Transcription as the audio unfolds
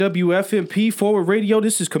WFMP Forward Radio.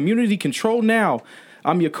 This is Community Control Now.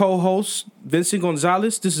 I'm your co-host, Vincent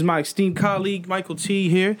Gonzalez. This is my esteemed colleague, Michael T.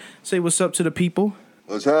 here. Say what's up to the people.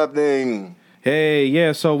 What's happening? Hey,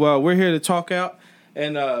 yeah, so we're here to talk out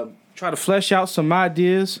and try to flesh out some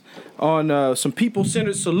ideas on some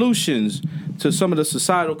people-centered solutions to some of the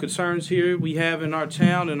societal concerns here we have in our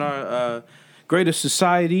town and our greater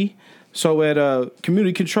society. So at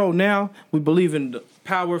Community Control Now, we believe in the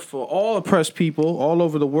power for all oppressed people all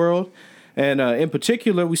over the world. And in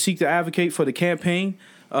particular, we seek to advocate for the campaign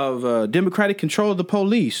of democratic control of the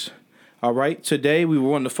police. All right. Today, we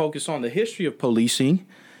want to focus on the history of policing.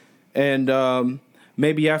 And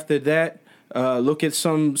maybe after that, look at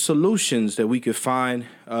some solutions that we could find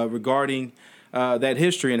regarding that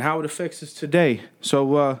history and how it affects us today.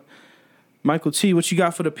 So, Michael T., what you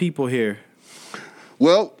got for the people here?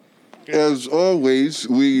 Well, as always,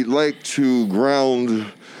 we like to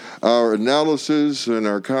ground our analysis and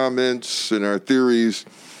our comments and our theories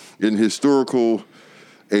in historical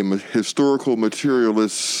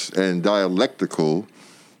materialist and dialectical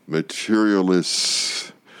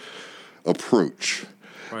materialist approach.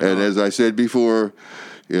 Right. And as I said before,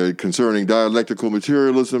 concerning dialectical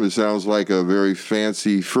materialism, it sounds like a very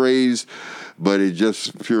fancy phrase, but it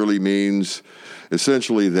just purely means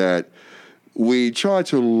essentially that we try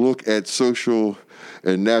to look at social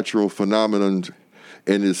and natural phenomenon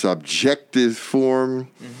in its objective form,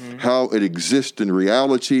 how it exists in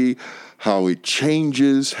reality, how it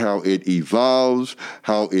changes, how it evolves,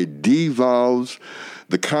 how it devolves,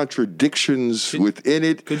 the contradictions within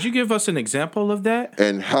it. Could you give us an example of that?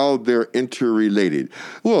 And how they're interrelated.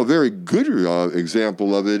 Well, a very good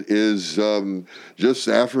example of it is just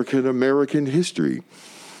African American history.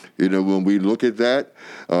 You know, when we look at that,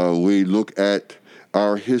 we look at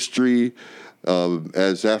our history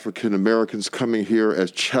as African Americans coming here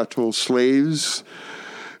as chattel slaves.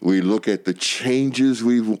 We look at the changes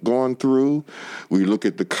we've gone through. We look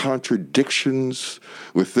at the contradictions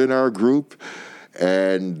within our group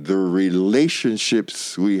and the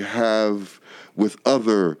relationships we have with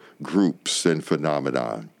other groups and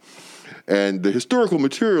phenomena. And the historical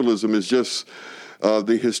materialism is just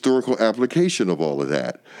the historical application of all of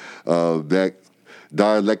that. That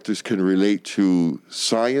dialectics can relate to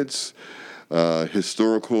science.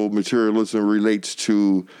 Historical materialism relates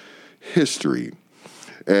to history.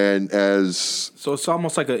 And so it's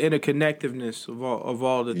almost like an interconnectedness of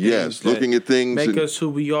all the things. Yes, looking at things make us who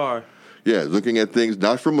we are. Yeah, looking at things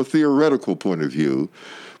not from a theoretical point of view.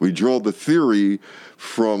 We draw the theory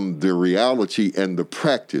from the reality and the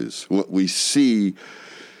practice, what we see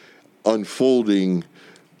unfolding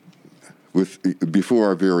before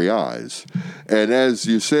our very eyes. And as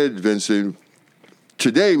you said, Vincent,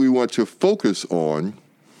 today we want to focus on,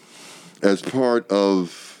 as part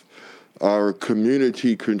of our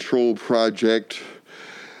community control project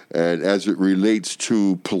and as it relates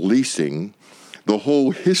to policing, the whole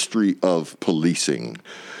history of policing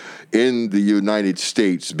in the United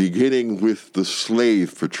States, beginning with the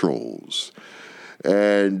slave patrols.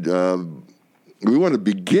 And we want to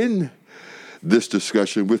begin this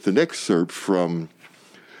discussion with an excerpt from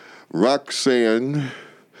Roxanne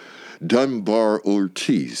Dunbar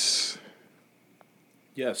Ortiz.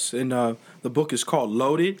 Yes, and the book is called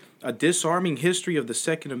Loaded, A Disarming History of the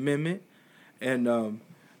Second Amendment. And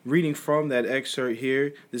reading from that excerpt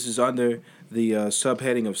here, this is under the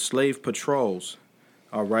subheading of Slave Patrols.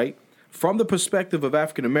 All right. From the perspective of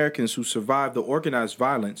African Americans who survived the organized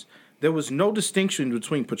violence, there was no distinction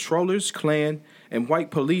between patrollers, Klan, and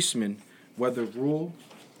white policemen, whether rural,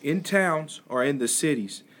 in towns, or in the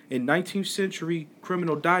cities. In 19th century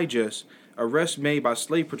Criminal Digest, arrests made by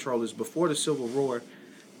slave patrollers before the Civil War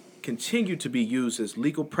continued to be used as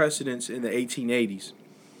legal precedents in the 1880s.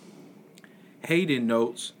 Hayden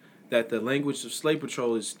notes that the language of slave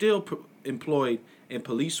patrol is still employed in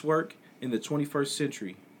police work in the 21st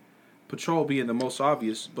century. Patrol being the most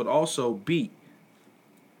obvious, but also beat.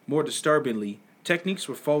 More disturbingly, techniques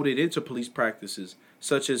were folded into police practices,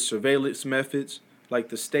 such as surveillance methods like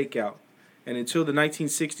the stakeout. And until the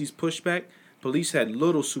 1960s pushback, police had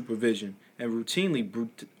little supervision and routinely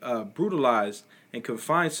brutalized and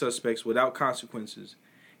confined suspects without consequences.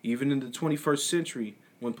 Even in the 21st century,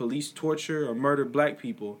 when police torture or murder black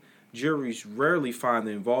people, juries rarely find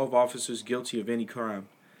the involved officers guilty of any crime.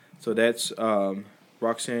 So that's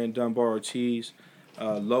Roxanne Dunbar Ortiz,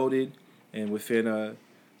 Loaded, and within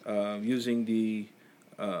using the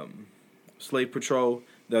slave patrol,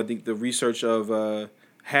 the research of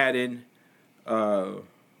Haddon,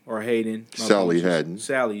 or Hayden. Sally Haddon.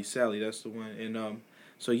 Sally, that's the one. And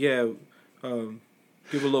so yeah,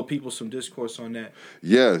 Give a little people some discourse on that.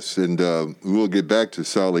 Yes, and we'll get back to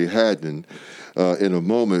Sally Haddon in a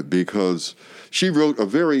moment because she wrote a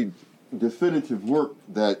very definitive work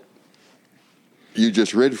that you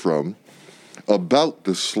just read from about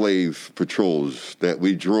the slave patrols that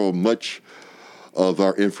we draw much of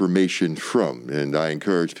our information from. And I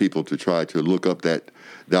encourage people to try to look up that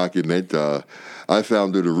document. I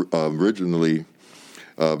found it originally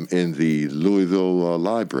in the Louisville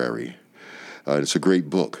Library. It's a great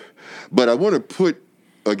book. But I want to put,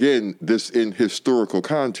 again, this in historical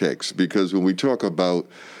context because when we talk about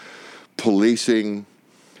policing,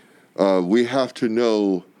 we have to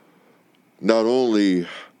know not only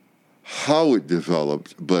how it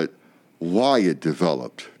developed, but why it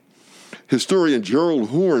developed. Historian Gerald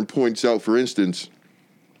Horne points out, for instance,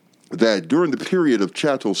 that during the period of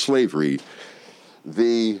chattel slavery,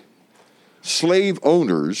 the slave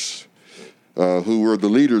owners, who were the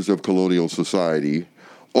leaders of colonial society,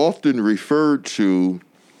 often referred to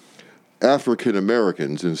African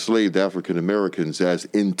Americans, enslaved African Americans, as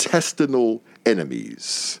intestinal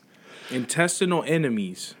enemies. Intestinal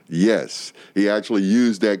enemies. Yes, he actually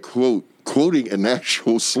used that quote, quoting an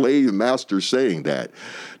actual slave master saying that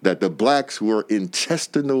the blacks were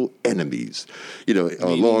intestinal enemies,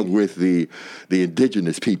 along with the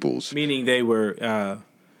indigenous peoples. Meaning they were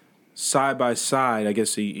side by side, I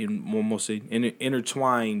guess, almost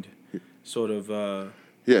intertwined sort of.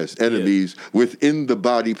 Yes, enemies within the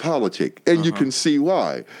body politic. And you can see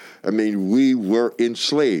why. I mean, we were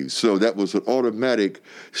enslaved, so that was an automatic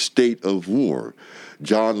state of war.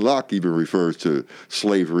 John Locke even refers to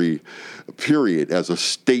slavery, period, as a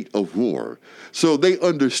state of war. So they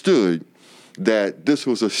understood that this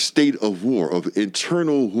was a state of war, of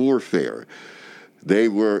internal warfare. They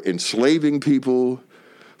were enslaving people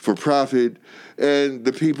for profit, and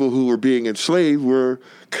the people who were being enslaved were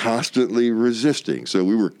constantly resisting. So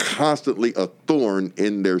we were constantly a thorn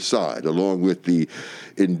in their side, along with the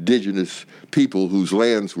indigenous people whose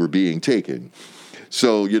lands were being taken.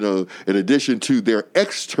 So, in addition to their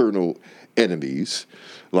external enemies,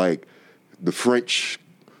 like the French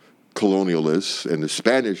colonialists and the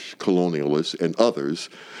Spanish colonialists and others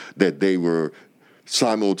that they were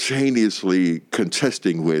simultaneously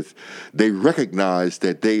contesting with, they recognized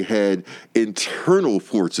that they had internal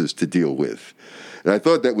forces to deal with. And I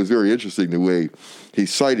thought that was very interesting, the way he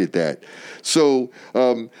cited that. So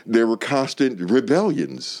there were constant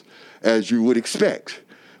rebellions, as you would expect.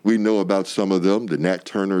 We know about some of them, the Nat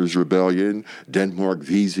Turner's Rebellion, Denmark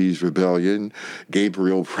Vesey's Rebellion,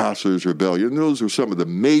 Gabriel Prosser's Rebellion. Those were some of the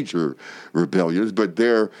major rebellions, but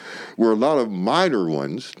there were a lot of minor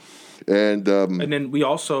ones. And then we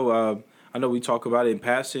also, I know we talk about it in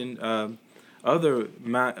passing, other,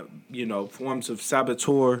 forms of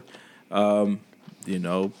saboteur,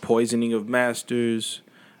 poisoning of masters,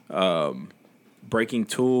 breaking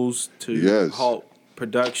tools to halt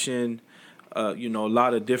production. A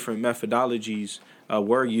lot of different methodologies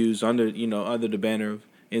were used under the banner of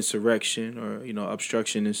insurrection or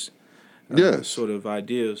obstructionist sort of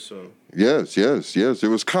ideas. So yes, there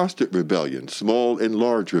was constant rebellion, small and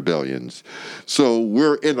large rebellions. So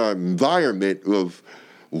we're in an environment of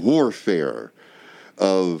warfare,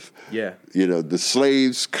 of the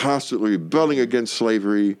slaves constantly rebelling against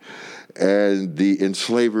slavery, and the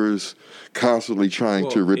enslavers constantly trying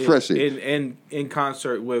to repress it. And in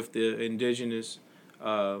concert with the indigenous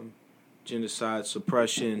genocide,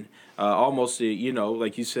 suppression, almost,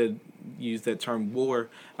 like you said, use that term war,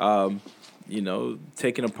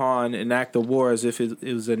 taking upon an act of war as if it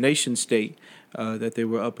was a nation state that they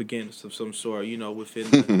were up against of some sort, within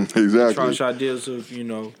the tranche ideas of,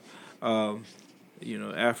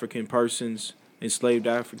 African persons, enslaved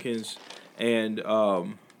Africans, and,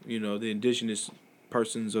 the indigenous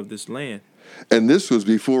persons of this land. And this was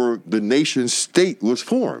before the nation state was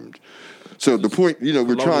formed. So the point,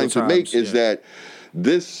 we're trying to make is that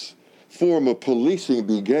this form of policing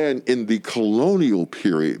began in the colonial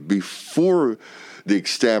period before the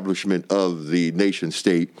establishment of the nation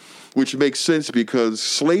state, which makes sense because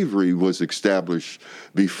slavery was established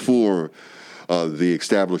before the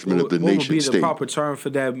establishment of the nation state. What would be the proper term for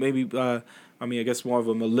that? Maybe, I guess more of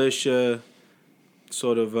a militia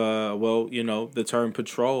sort of, the term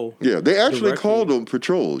patrol. Yeah, they actually called them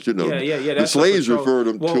patrols, Yeah. The slaves referred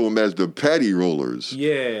to them as the paddy rollers.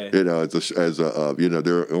 Yeah. As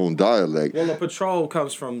their own dialect. Well, a patrol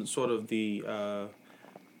comes from sort of the,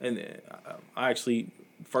 and I actually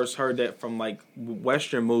first heard that from like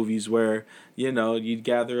Western movies where, you'd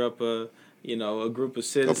gather up a group of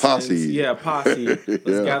citizens. A posse. Yeah, a posse. Let's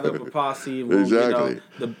gather up a posse. We'll, exactly.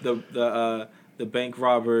 The the bank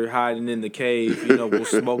robber hiding in the cave, we'll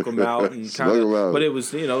smoke him out and kind Smoke 'em out. of. But it was,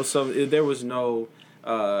 there was no.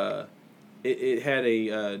 It had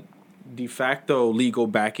a de facto legal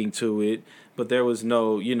backing to it, but there was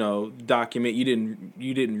no, document.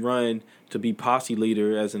 You didn't run to be posse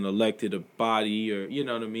leader as an elected body, or you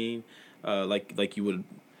know what I mean, like you would,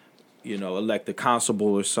 elect a constable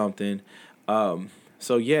or something.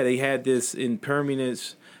 So yeah, they had this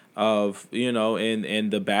impermanence of,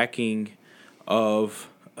 and the backing of,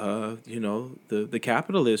 the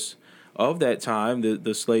capitalists of that time,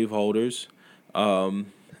 the slaveholders.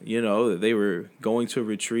 They were going to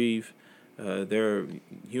retrieve their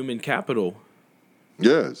human capital.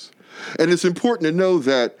 Yes. And it's important to know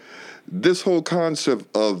that this whole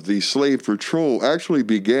concept of the slave patrol actually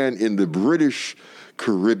began in the British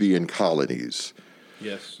Caribbean colonies.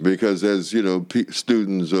 Yes. Because as,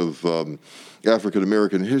 students of African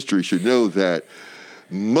American history should know that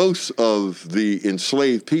most of the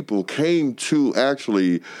enslaved people came to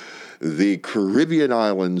actually the Caribbean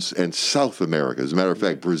islands and South America. As a matter of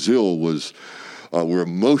fact, Brazil was where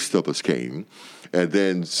most of us came. And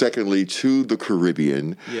then secondly, to the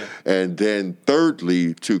Caribbean. Yeah. And then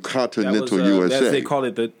thirdly, to continental USA. As they call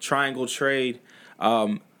it, the triangle trade.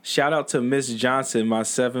 Shout out to Miss Johnson, my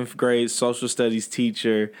 7th grade social studies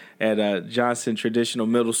teacher at Johnson Traditional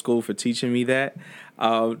Middle School, for teaching me that.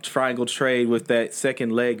 Triangle trade, with that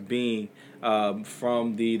second leg being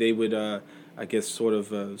they would, sort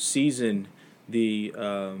of season the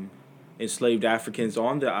enslaved Africans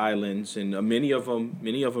on the islands, and many of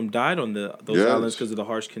them died on those Yes. islands because of the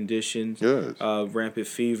harsh conditions, Yes. rampant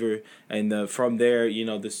fever, and from there,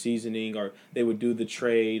 the seasoning, or they would do the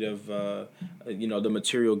trade of, the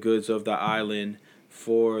material goods of the island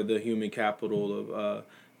for the human capital of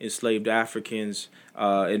enslaved Africans,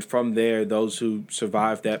 and from there, those who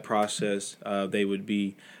survived that process, they would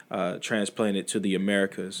be transplanted to the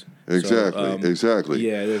Americas. Exactly, exactly.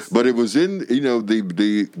 Yeah, but it was in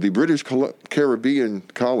the British Caribbean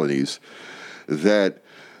colonies that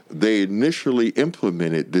they initially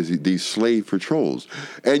implemented these slave patrols,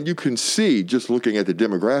 and you can see, just looking at the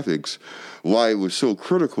demographics, why it was so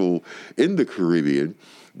critical in the Caribbean,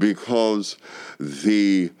 because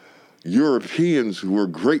the Europeans were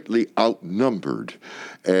greatly outnumbered,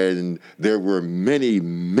 and there were many,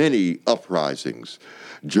 many uprisings.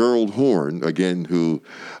 Gerald Horne, again, who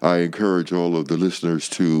I encourage all of the listeners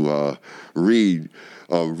to read,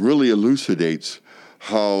 really elucidates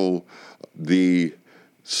how the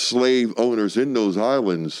slave owners in those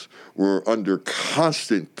islands were under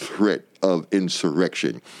constant threat of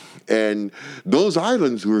insurrection. And those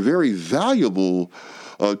islands were very valuable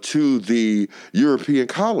to the European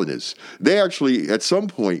colonists. They actually, at some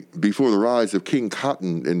point, before the rise of King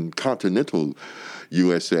Cotton in continental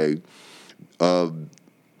USA, the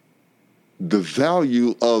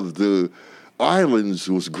value of the islands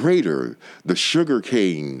was greater. The sugar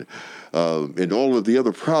cane and all of the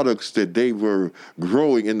other products that they were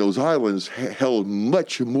growing in those islands held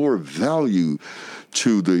much more value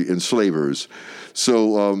to the enslavers.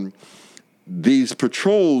 So these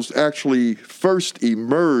patrols actually first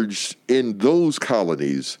emerged in those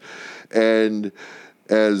colonies. And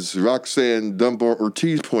as Roxanne Dunbar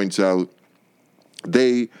Ortiz points out,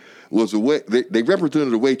 they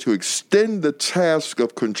represented a way to extend the task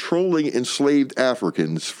of controlling enslaved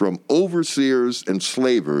Africans from overseers and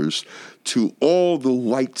slavers to all the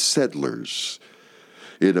white settlers.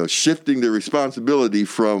 Shifting the responsibility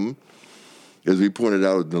from, as we pointed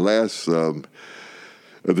out in the last,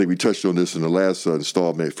 I think we touched on this in the last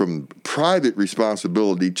installment, from private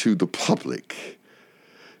responsibility to the public.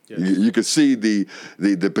 Yes. You could see the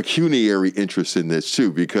pecuniary interest in this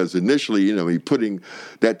too, because initially, putting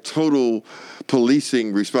that total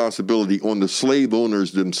policing responsibility on the slave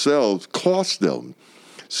owners themselves cost them.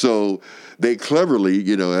 So they cleverly,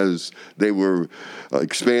 as they were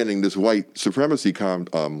expanding this white supremacy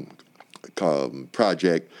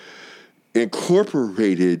project,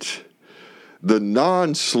 incorporated the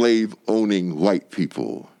non-slave owning white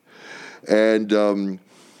people. And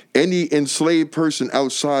any enslaved person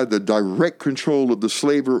outside the direct control of the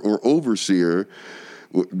slaver or overseer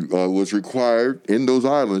was required in those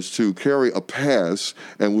islands to carry a pass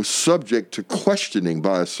and was subject to questioning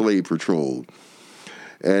by a slave patrol.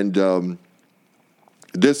 And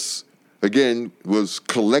this, again, was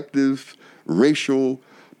collective racial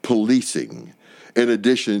policing, in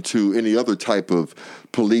addition to any other type of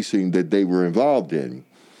policing that they were involved in.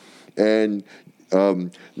 And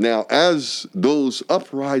now, as those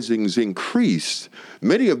uprisings increased,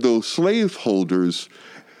 many of those slaveholders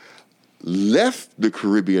left the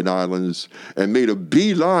Caribbean islands and made a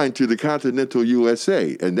beeline to the continental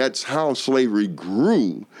USA. And that's how slavery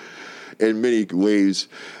grew in many ways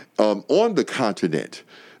on the continent.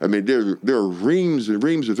 I mean, there are reams and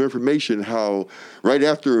reams of information how right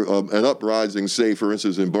after an uprising, say, for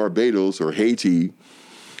instance, in Barbados or Haiti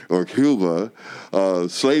or Cuba,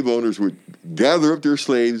 slave owners would gather up their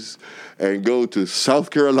slaves and go to South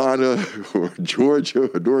Carolina or Georgia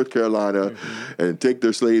or North Carolina and take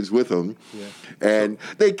their slaves with them. Yeah. And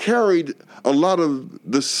they carried a lot of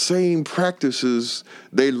the same practices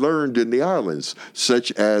they learned in the islands,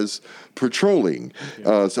 such as patrolling.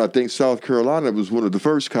 Yeah. So I think South Carolina was one of the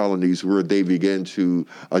first colonies where they began to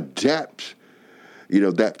adapt,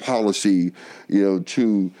 that policy,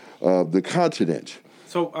 to the continent.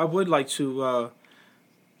 So I would like to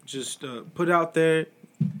just put out there,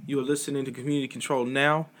 you are listening to Community Control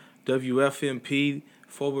Now, WFMP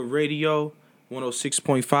Forward Radio,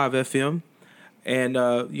 106.5 FM. And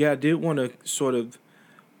I did want to sort of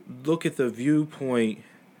look at the viewpoint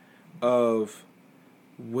of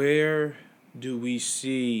where do we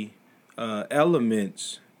see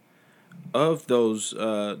elements of those,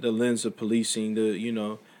 the lens of policing,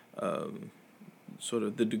 sort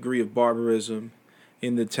of the degree of barbarism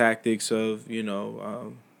in the tactics of,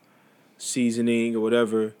 seasoning or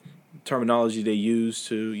whatever terminology they use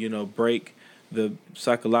to, break the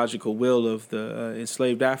psychological will of the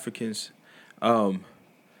enslaved Africans. How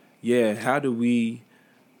do we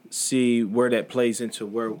see where that plays into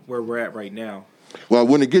where we're at right now? Well, I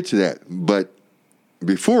want to get to that, but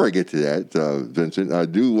before I get to that, Vincent, I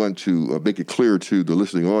do want to make it clear to the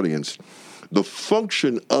listening audience the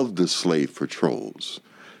function of the slave patrols,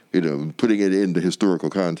 putting it in the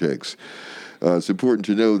historical context. It's important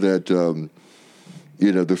to know that,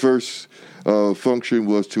 the first function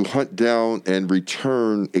was to hunt down and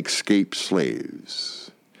return escaped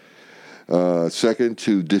slaves. Second,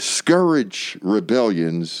 to discourage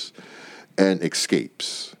rebellions and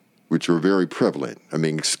escapes, which were very prevalent. I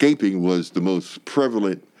mean, escaping was the most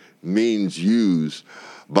prevalent means used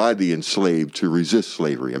by the enslaved to resist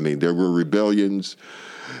slavery. I mean, there were rebellions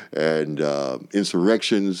and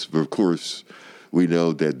insurrections, but of course, we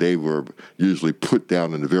know that they were usually put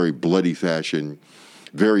down in a very bloody fashion.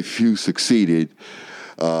 Very few succeeded.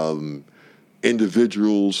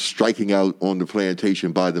 Individuals striking out on the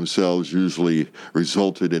plantation by themselves usually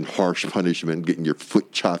resulted in harsh punishment, getting your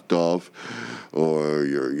foot chopped off, or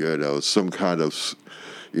some kind of,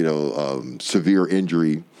 severe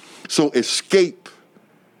injury. So escape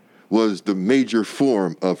was the major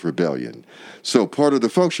form of rebellion. So part of the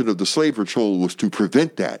function of the slave patrol was to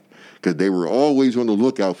prevent that, because they were always on the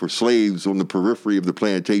lookout for slaves on the periphery of the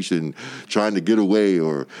plantation trying to get away,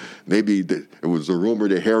 or maybe there was a rumor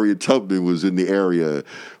that Harriet Tubman was in the area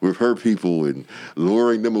with her people and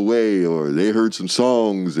luring them away, or they heard some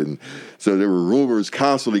songs, and so there were rumors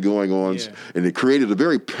constantly going on, and it created a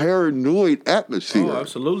very paranoid atmosphere. Oh,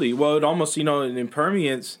 absolutely. Well, it almost, an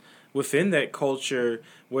impermeance within that culture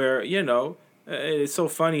where, it's so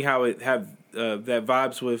funny how it have that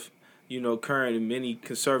vibes with, current and many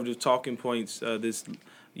conservative talking points, this,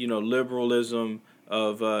 liberalism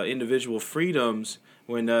of individual freedoms,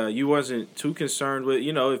 when you wasn't too concerned with,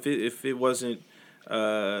 if it wasn't,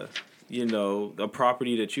 a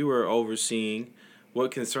property that you were overseeing,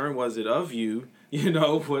 what concern was it of you,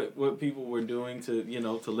 what people were doing to,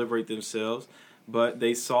 to liberate themselves. But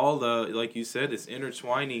they saw like you said, this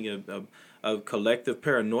intertwining of collective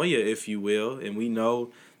paranoia, if you will. And we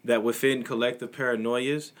know that within collective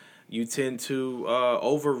paranoias, you tend to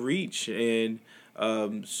overreach and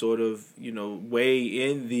sort of, weigh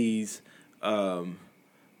in these highly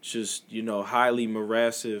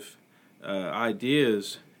morassive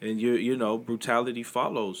ideas, and brutality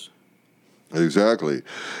follows. Exactly.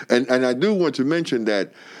 And I do want to mention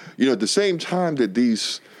that, at the same time that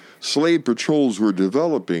these slave patrols were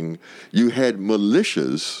developing, you had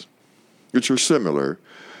militias, which were similar,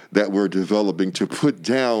 that were developing to put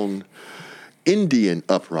down Indian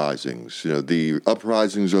uprisings, the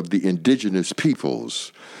uprisings of the indigenous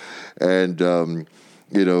peoples. And,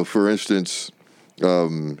 for instance,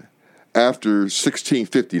 after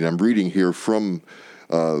 1650, and I'm reading here from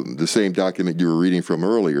the same document you were reading from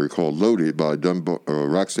earlier called Loaded by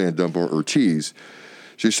Roxanne Dunbar Ortiz,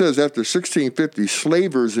 she says, after 1650,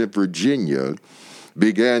 slavers in Virginia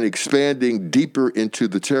began expanding deeper into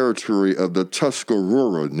the territory of the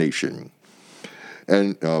Tuscarora Nation,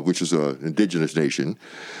 and which is an indigenous nation,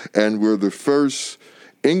 and were the first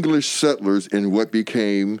English settlers in what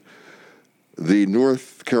became the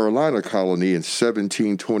North Carolina colony in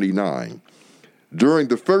 1729. During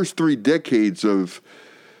the first 3 decades of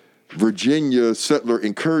Virginia settler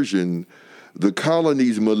incursion, the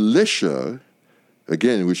colony's militia,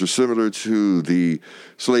 again, which was similar to the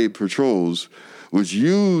slave patrols, was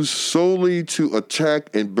used solely to attack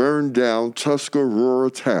and burn down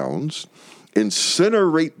Tuscarora towns,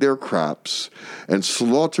 incinerate their crops, and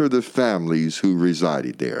slaughter the families who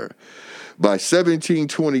resided there. By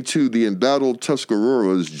 1722, the embattled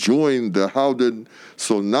Tuscaroras joined the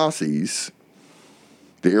Haudenosaunee,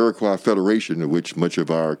 the Iroquois Federation, of which much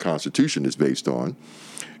of our Constitution is based on,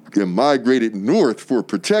 and migrated north for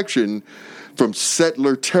protection from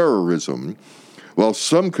settler terrorism, while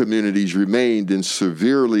some communities remained in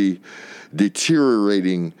severely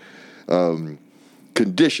deteriorating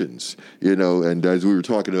conditions. And as we were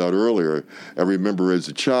talking about earlier, I remember as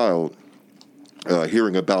a child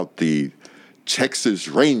hearing about the Texas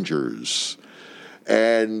Rangers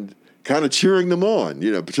and kind of cheering them on.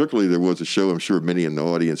 Particularly there was a show I'm sure many in the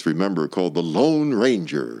audience remember called The Lone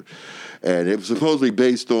Ranger. And it was supposedly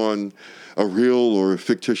based on a real or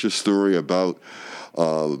fictitious story about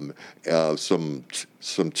some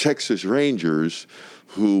Texas Rangers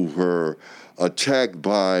who were attacked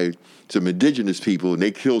by some indigenous people, and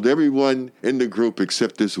they killed everyone in the group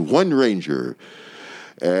except this one ranger.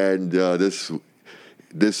 And this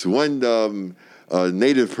one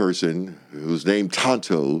native person who was named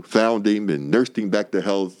Tonto found him and nursed him back to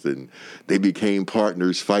health, and they became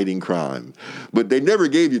partners fighting crime. But they never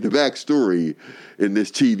gave you the backstory in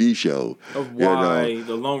this TV show of why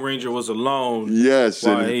the Lone Ranger was alone. Yes,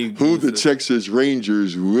 and who the Texas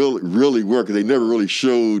Rangers really were, because they never really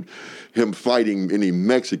showed him fighting any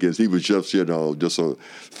Mexicans. He was just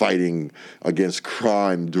fighting against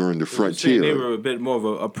crime during the frontier. They were a bit more of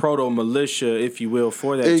a proto-militia, if you will,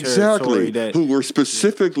 for that territory. Exactly, who were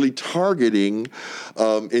specifically targeting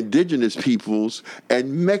indigenous peoples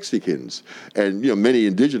and Mexicans. And many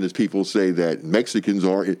indigenous people say that Mexicans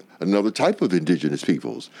are another type of indigenous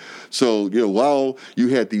peoples. So while you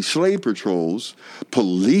had these slave patrols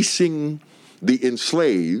policing the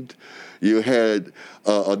enslaved, you had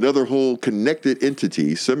another whole connected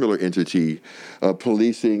entity, similar entity,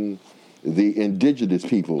 policing the indigenous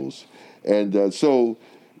peoples. And go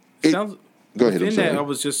ahead. Within that, I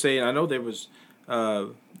was just saying, I know there was,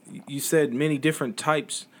 you said many different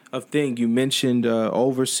types of things. You mentioned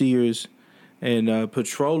overseers and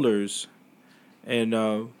patrollers. And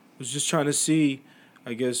was just trying to see,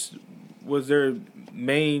 I guess, was there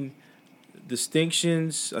main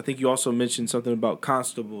distinctions? I think you also mentioned something about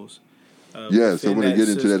constables. Yes, I want to get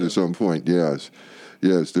into that at some point. Yes,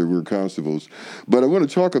 there were constables. But I want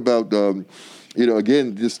to talk about,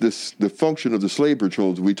 again, the function of the slave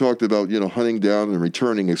patrols. We talked about, hunting down and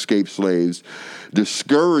returning escaped slaves,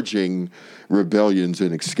 discouraging rebellions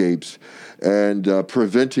and escapes, and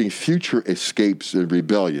preventing future escapes and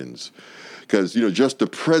rebellions. Because, just the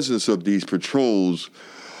presence of these patrols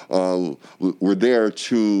were there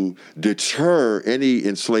to deter any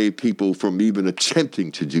enslaved people from even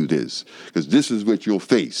attempting to do this, because this is what you'll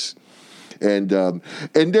face. And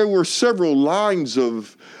there were several lines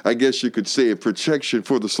of, I guess you could say, of protection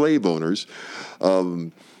for the slave owners.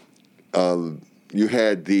 You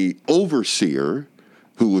had the overseer,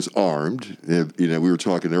 who was armed. We were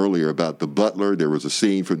talking earlier about the butler. There was a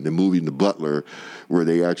scene from the movie The Butler where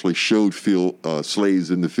they actually showed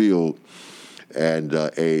slaves in the field, and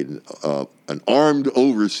an armed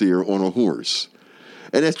overseer on a horse.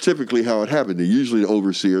 And that's typically how it happened. Usually the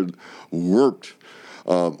overseer worked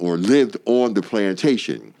or lived on the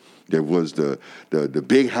plantation. There was the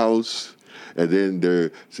big house, and then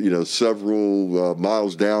there, several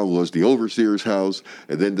miles down was the overseer's house,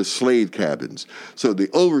 and then the slave cabins. So the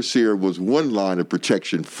overseer was one line of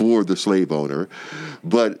protection for the slave owner.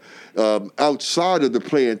 But outside of the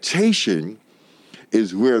plantation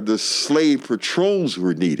is where the slave patrols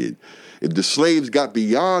were needed. If the slaves got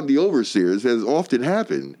beyond the overseers, as often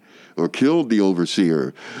happened, or killed the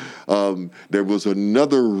overseer, there was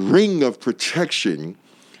another ring of protection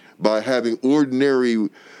by having ordinary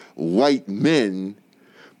white men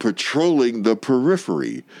patrolling the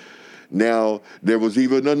periphery. Now, there was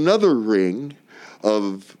even another ring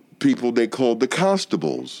of people they called the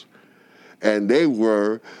constables, and they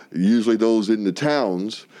were usually those in the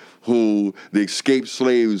towns who the escaped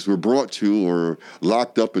slaves were brought to or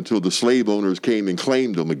locked up until the slave owners came and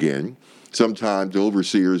claimed them again. Sometimes the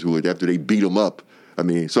overseers would, after they beat them up,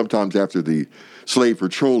 sometimes after the slave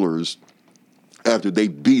patrollers, after they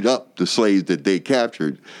beat up the slaves that they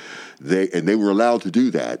captured, they were allowed to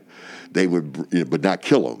do that, they would, but not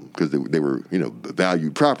kill them, because they were,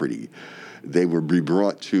 valued property. They would be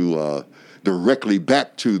brought to directly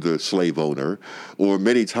back to the slave owner, or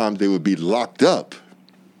many times they would be locked up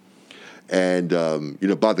and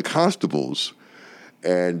by the constables,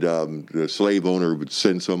 and the slave owner would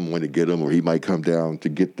send someone to get them, or he might come down to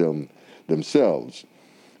get them themselves.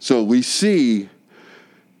 So we see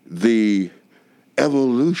the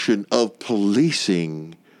evolution of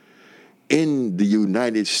policing in the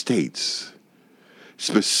United States,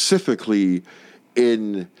 specifically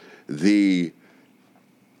in the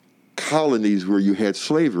colonies where you had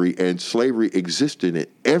slavery, and slavery existed in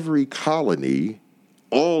every colony,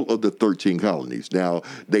 all of the 13 colonies. Now,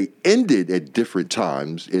 they ended at different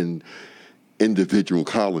times in individual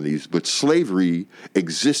colonies, but slavery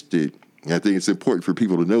existed. And I think it's important for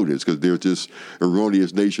people to know this, because there's this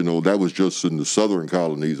erroneous notion, oh, that was just in the southern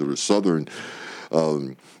colonies or the southern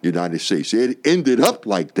United States. It ended up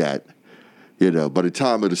like that, by the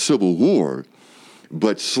time of the Civil War.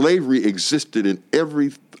 But slavery existed in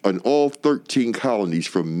all 13 colonies,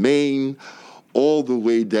 from Maine all the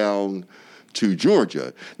way down to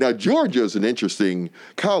Georgia. Now, Georgia is an interesting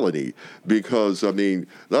colony because, a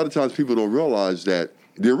lot of times people don't realize that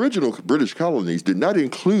the original British colonies did not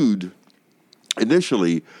include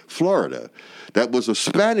initially Florida. That was a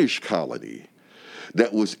Spanish colony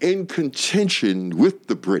that was in contention with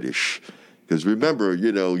the British. Because remember,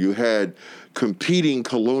 you had competing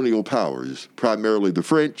colonial powers, primarily the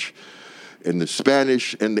French and the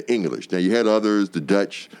Spanish and the English. Now, you had others, the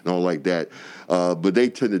Dutch and all like that, but they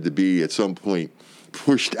tended to be, at some point,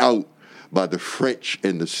 pushed out by the French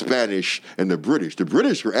and the Spanish and the British. The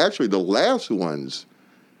British were actually the last ones.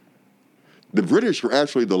 To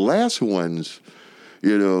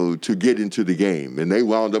get into the game. And they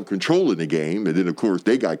wound up controlling the game. And then, of course,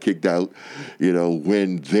 they got kicked out,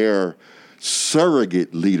 when their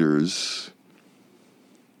surrogate leaders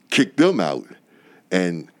kicked them out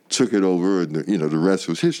and took it over, and the rest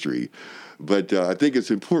was history. But I think it's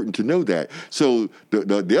important to know that. So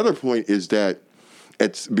the other point is that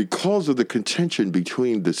it's because of the contention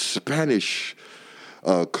between the Spanish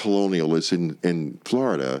colonialists in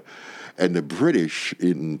Florida and the British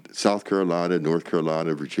in South Carolina, North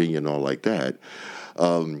Carolina, Virginia, and all like that.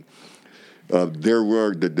 There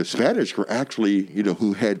were the Spanish were actually,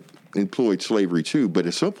 who had employed slavery too, but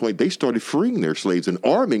at some point they started freeing their slaves and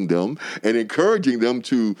arming them and encouraging them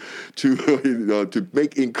to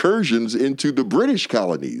make incursions into the British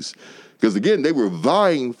colonies. Because again, they were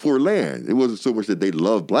vying for land. It wasn't so much that they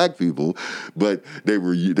loved black people, but they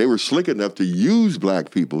were slick enough to use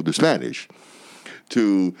black people, the Spanish,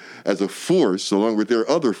 as a force, along with their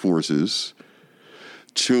other forces,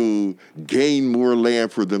 to gain more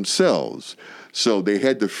land for themselves. So they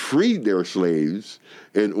had to free their slaves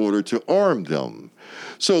in order to arm them.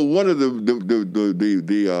 So one of the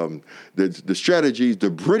strategies the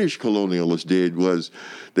British colonialists did was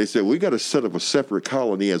they said, we got to set up a separate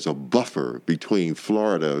colony as a buffer between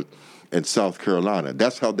Florida and South Carolina.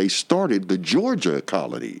 That's how they started the Georgia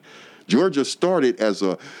colony. Georgia started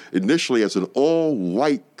initially as an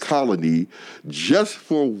all-white colony just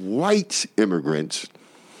for white immigrants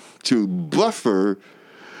to buffer.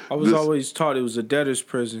 I was always taught it was a debtor's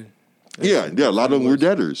prison. Yeah, a lot of them were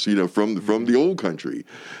debtors, from the old country.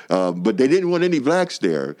 But they didn't want any blacks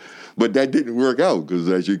there. But that didn't work out because,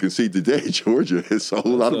 as you can see today, Georgia has a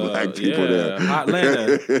whole lot of black people there.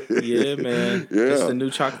 Atlanta. Yeah, man. Yeah. It's the new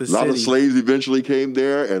chocolate city. A lot of slaves eventually came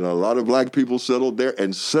there, and a lot of black people settled there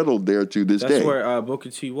to this day. That's where Booker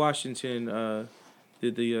T. Washington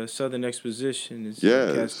did the Southern Exposition.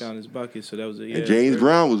 Cast down his bucket. So that was and James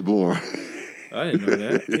Brown was born. I didn't know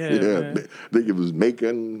that. Yeah, I think it was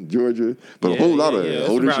Macon, Georgia, but a whole lot of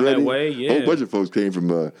Otis Redding, a whole bunch of folks came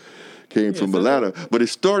from Atlanta. But it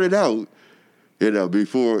started out,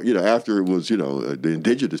 before, after it was, the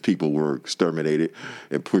indigenous people were exterminated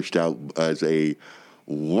and pushed out as a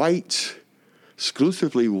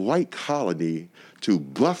exclusively white colony to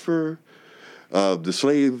buffer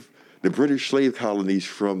the British slave colonies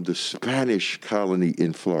from the Spanish colony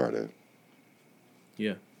in Florida.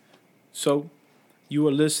 Yeah. So, you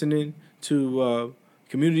are listening to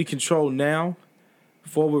Community Control Now,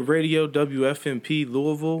 Forward Radio, WFMP,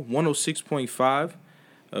 Louisville, 106.5.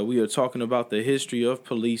 We are talking about the history of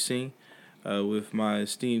policing with my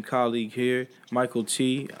esteemed colleague here, Michael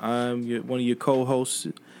T. I'm one of your co-hosts,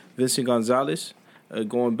 Vincent Gonzalez.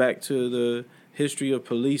 Going back to the history of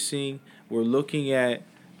policing, we're looking at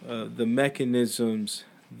the mechanisms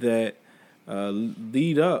that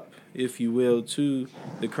lead up, if you will, to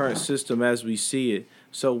the current system as we see it.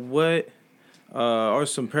 So what are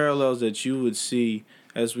some parallels that you would see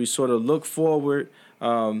as we sort of look forward,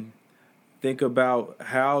 think about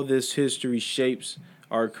how this history shapes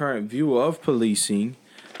our current view of policing?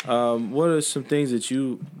 What are some things that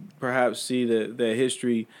you perhaps see that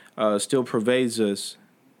history still pervades us?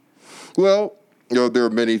 Well, there are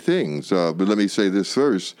many things, but let me say this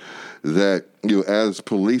first, that, as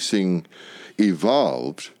policing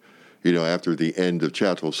evolved, after the end of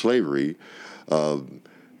chattel slavery,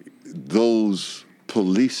 those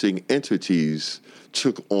policing entities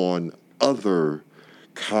took on other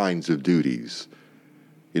kinds of duties.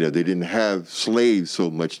 They didn't have slaves so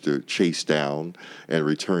much to chase down and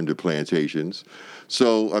return to plantations.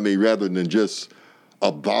 So, rather than just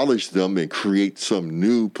abolish them and create some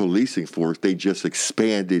new policing force, they just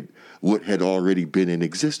expanded what had already been in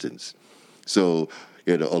existence. So,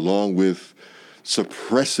 along with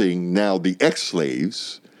suppressing now the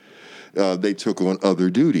ex-slaves, they took on other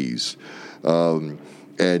duties. And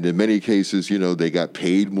in many cases, they got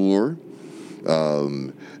paid more.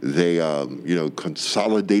 They,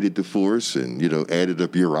 consolidated the force and, added a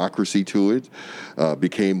bureaucracy to it,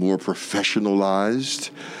 became more professionalized,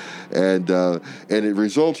 and it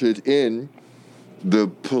resulted in the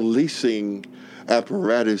policing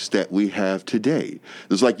apparatus that we have today.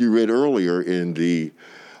 It's like you read earlier in the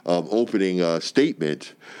opening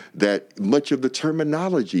statement that much of the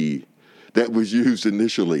terminology that was used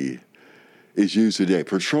initially is used today.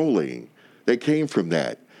 Patrolling, that came from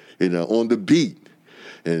that. On the beat,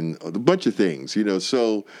 and a bunch of things,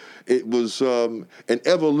 So it was an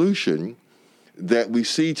evolution that we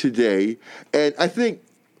see today. And I think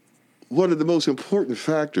one of the most important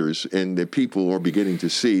factors, and that people are beginning to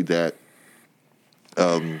see, that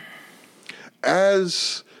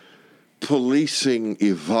as policing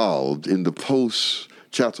evolved in the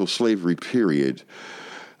post-chattel slavery period,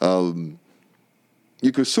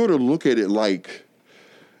 you could sort of look at it like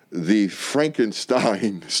the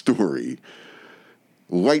Frankenstein story,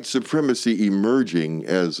 white supremacy emerging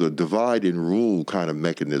as a divide and rule kind of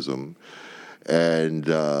mechanism, and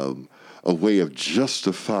a way of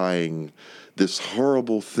justifying this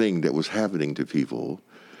horrible thing that was happening to people,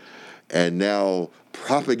 and now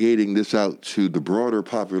propagating this out to the broader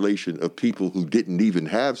population of people who didn't even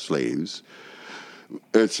have slaves.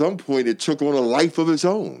 At some point, it took on a life of its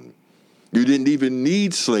own. You didn't even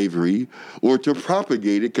need slavery or to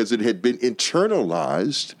propagate it because it had been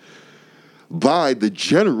internalized by the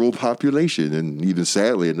general population. And even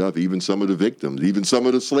sadly enough, even some of the victims, even some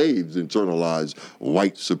of the slaves internalized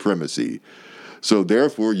white supremacy. So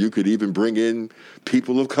therefore, you could even bring in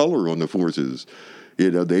people of color on the forces.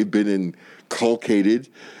 They've been inculcated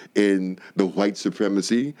in the white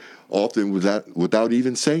supremacy, often without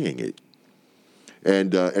even saying it.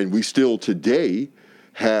 And we still today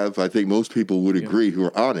have, I think most people would agree who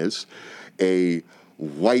are honest, a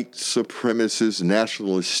white supremacist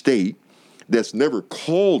nationalist state that's never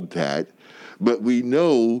called that, but we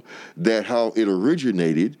know that how it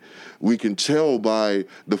originated, we can tell by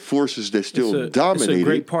the forces that still dominate it. It's a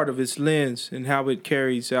great part of its lens and how it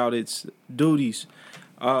carries out its duties.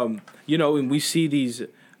 And we see these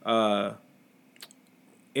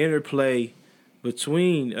interplay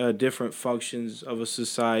between different functions of a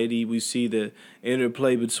society. We see the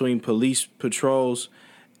interplay between police patrols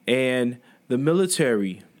and the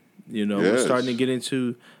military. We're starting to get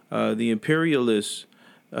into the imperialist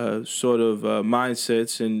sort of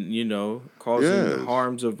mindsets and, causing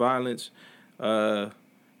harms of violence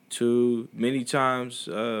to many times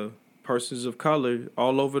persons of color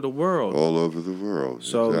all over the world. All over the world.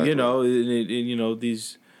 So, exactly.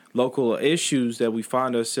 These local issues that we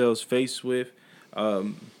find ourselves faced with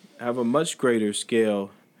have a much greater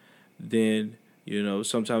scale than,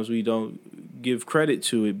 sometimes we don't give credit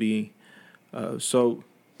to it being.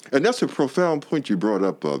 And that's a profound point you brought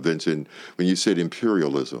up, Vincent, when you said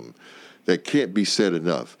imperialism. That can't be said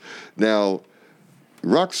enough. Now,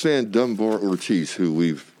 Roxanne Dunbar Ortiz, who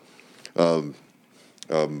we've been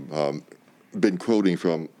quoting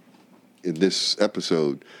from in this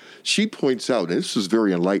episode, she points out, and this is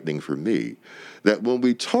very enlightening for me, that when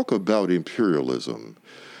we talk about imperialism,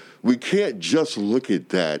 we can't just look at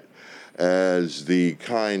that as the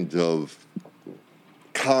kind of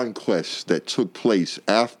conquest that took place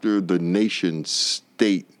after the nation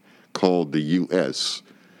state called the U.S.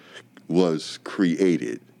 was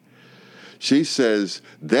created. She says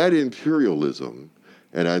that imperialism,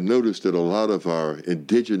 and I noticed that a lot of our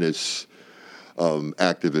indigenous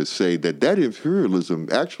activists say that imperialism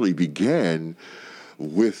actually began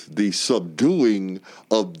with the subduing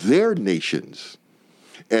of their nations.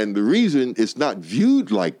 And the reason it's not viewed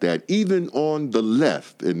like that, even on the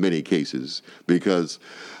left in many cases, because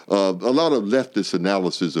a lot of leftist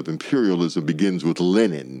analysis of imperialism begins with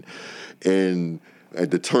Lenin and at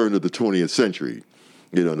the turn of the 20th century.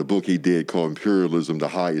 The book he did called Imperialism, the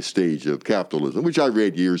Highest Stage of Capitalism, which I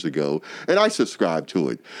read years ago, and I subscribed to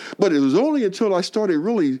it. But it was only until I started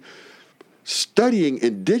really studying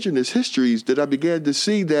indigenous histories that I began to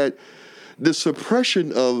see that the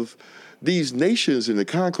suppression of these nations and the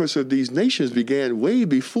conquest of these nations began way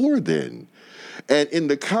before then. And in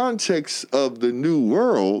the context of the New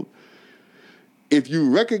World, if you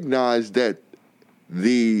recognize that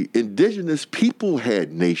the indigenous people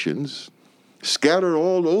had nations scattered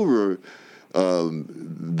all over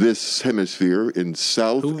this hemisphere in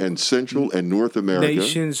South and Central and North America.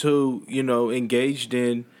 Nations who, engaged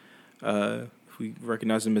in, if we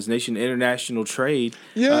recognize them as international trade,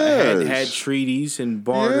 had treaties and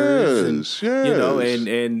barters.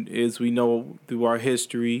 And as we know through our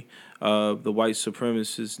history, the white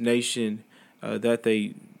supremacist nation that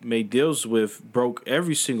they made deals with broke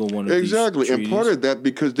every single one of these treaties. And part of that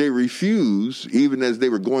because they refused, even as they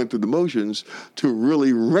were going through the motions, to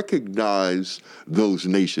really recognize those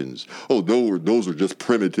nations. Oh, those are just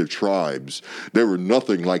primitive tribes. They were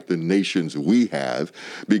nothing like the nations we have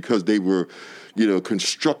because they were,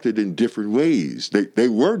 constructed in different ways. They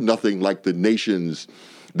were nothing like the nations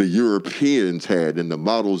the Europeans had and the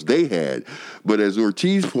models they had. But as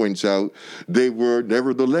Ortiz points out, they were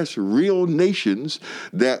nevertheless real nations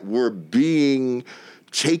that were being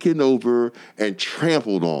taken over and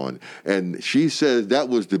trampled on. And she says that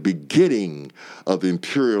was the beginning of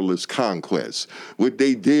imperialist conquest. What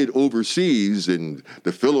they did overseas in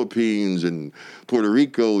the Philippines and Puerto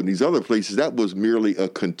Rico and these other places, that was merely a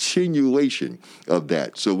continuation of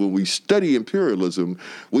that. So when we study imperialism,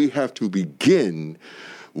 we have to begin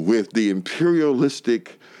with the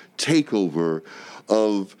imperialistic takeover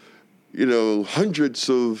of, hundreds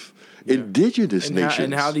of indigenous nations.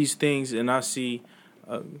 And how these things, and I see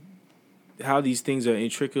how these things are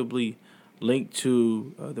intricately linked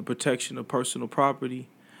to the protection of personal property,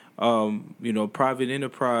 private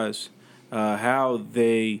enterprise, how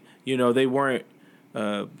they, they weren't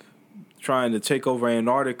trying to take over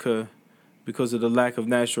Antarctica because of the lack of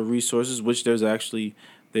natural resources, which there's actually...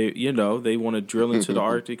 They want to drill into the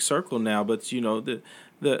Arctic Circle now, but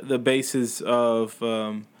the basis of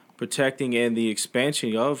protecting and the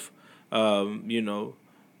expansion of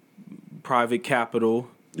private capital,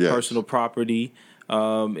 personal property,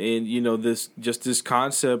 and this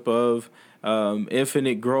concept of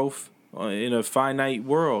infinite growth in a finite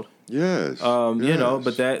world. But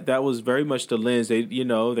that was very much the lens. They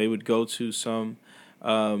would go to some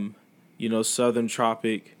southern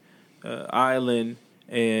tropic island.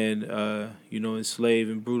 And, enslave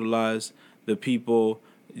and brutalize the people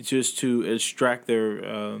just to extract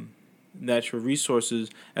their natural resources.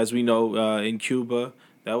 As we know, in Cuba,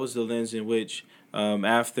 that was the lens in which,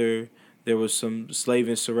 after there was some slave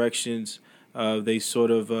insurrections, they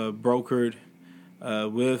sort of brokered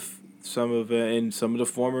with some of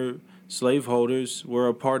the former slaveholders were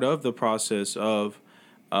a part of the process of,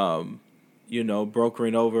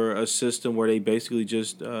 brokering over a system where they basically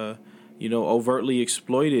just... overtly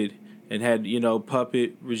exploited and had,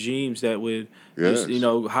 puppet regimes that would just,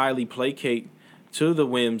 highly placate to the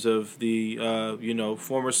whims of the,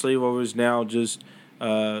 former slave owners, now just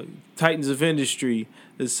titans of industry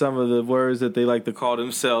is some of the words that they like to call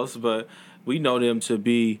themselves. But we know them to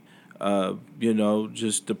be,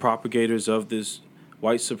 just the propagators of this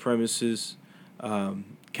white supremacist,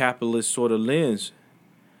 capitalist sort of lens.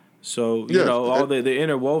 So, all the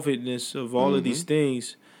interwovenness of all of these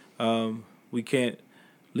things, we can't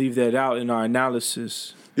leave that out in our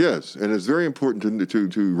analysis. Yes, and it's very important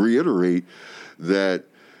to reiterate that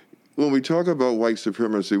when we talk about white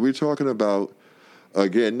supremacy, we're talking about,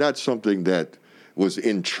 again, not something that was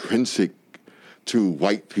intrinsic to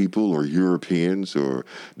white people or Europeans, or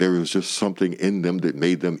there was just something in them that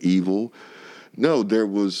made them evil. No, there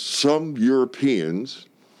was some Europeans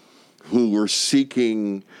who were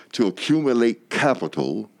seeking to accumulate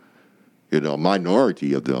capital, a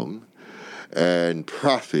minority of them, and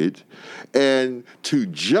profit, and to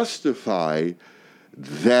justify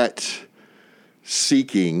that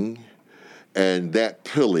seeking and that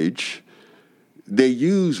pillage, they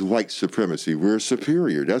use white supremacy. We're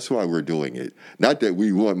superior. That's why we're doing it. Not that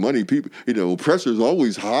we want money. People, oppressors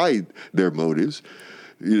always hide their motives,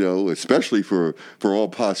 especially for all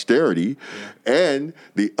posterity. Yeah. And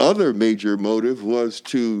the other major motive was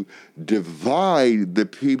to divide the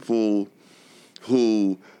people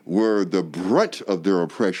who were the brunt of their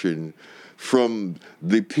oppression from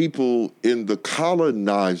the people in the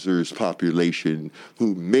colonizers' population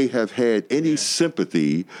who may have had any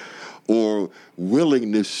sympathy or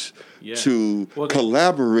willingness to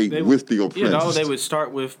collaborate with the oppressed. They would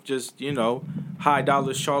start with just, high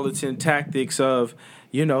dollar charlatan tactics of,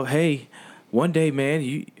 hey, one day, man,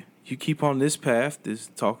 you keep on this path, this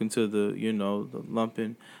talking to the, the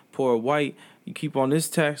lumpen poor white, you keep on this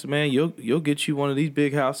tax, man, you'll get you one of these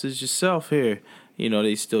big houses yourself here. You know,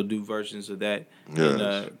 they still do versions of that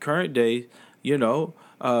in current day, you know.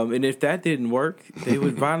 And if that didn't work, they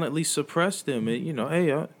would violently suppress them. And, you know,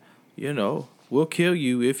 hey, you know, we'll kill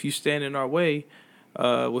you if you stand in our way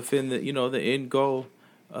within the, you know, the end goal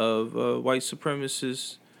of white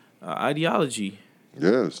supremacist ideology.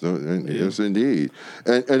 Yes, no, yes, indeed.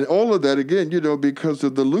 And all of that, again, you know, because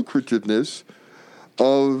of the lucrativeness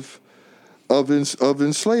of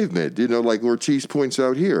enslavement, you know, like Ortiz points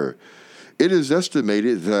out here. It is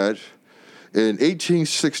estimated that in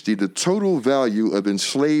 1860, the total value of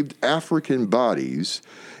enslaved African bodies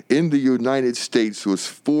in the United States was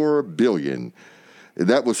 $4 billion.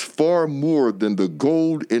 That was far more than the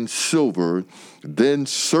gold and silver then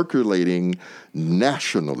circulating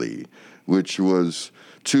nationally, which was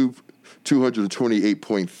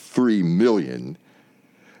 228.3 million.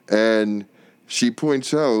 And she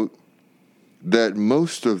points out that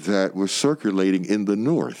most of that was circulating in the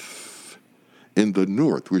North.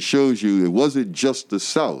 Which shows you it wasn't just the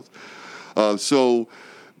South. So,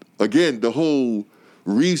 again, the whole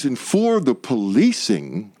reason for the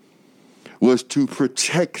policing was to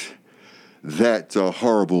protect that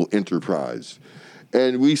horrible enterprise.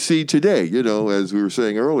 And we see today, you know, as we were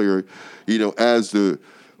saying earlier, you know, as the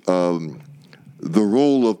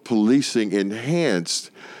role of policing enhanced,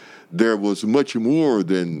 there was much more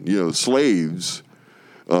than, you know, slaves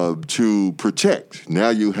to protect. Now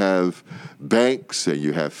you have banks and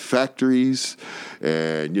you have factories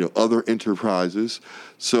and, you know, other enterprises.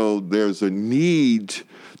 So there's a need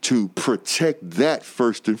to protect that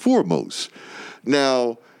first and foremost.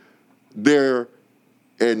 Now,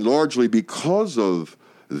 and largely because of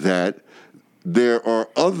that, there are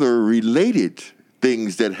other related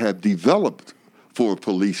things that have developed for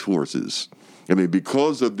police forces. I mean,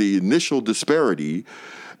 because of the initial disparity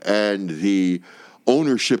and the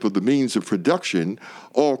ownership of the means of production,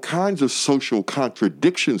 all kinds of social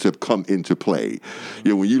contradictions have come into play.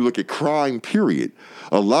 You know, when you look at crime, period,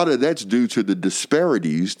 a lot of that's due to the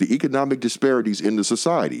disparities, the economic disparities in the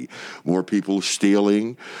society. More people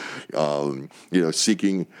stealing, you know,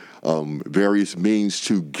 seeking various means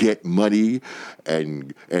to get money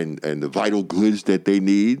and the vital goods that they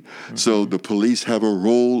need. Mm-hmm. So the police have a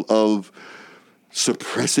role of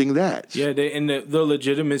suppressing that. Yeah, and the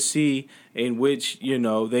legitimacy in which, you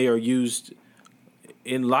know, they are used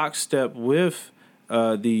in lockstep with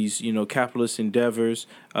these, you know, capitalist endeavors.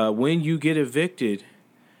 When you get evicted,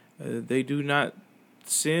 they do not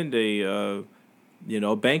send a, you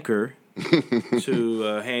know, banker to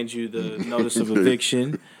hand you the notice of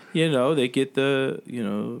eviction. You know, they get the, you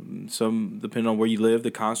know, some, depending on where you live,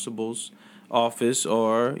 the constable's office,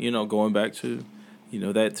 or, you know, going back to, you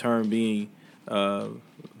know, that term being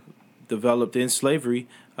developed in slavery,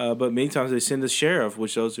 but many times they send the sheriff,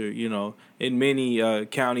 which those are, you know, in many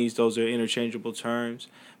counties, those are interchangeable terms.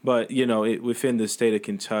 But, you know, within the state of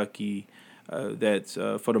Kentucky, that's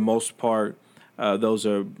for the most part, those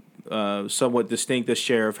are somewhat distinct. The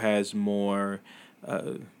sheriff has more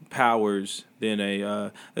powers than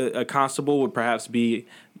a constable would perhaps be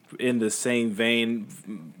in the same vein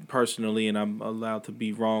personally, and I'm allowed to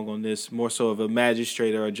be wrong on this, more so of a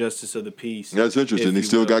magistrate or a justice of the peace. That's interesting. They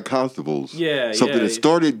still got constables. Yeah, something that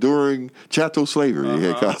started during chattel slavery. They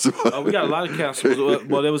had constables. We got a lot of constables.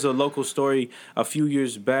 Well, there was a local story a few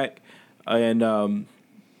years back, and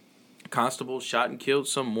constables shot and killed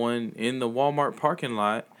someone in the Walmart parking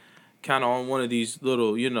lot, kind of on one of these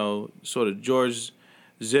little, you know, sort of George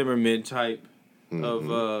Zimmerman type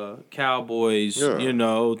of cowboys, you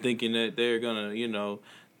know, thinking that they're gonna, you know,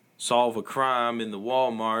 solve a crime in the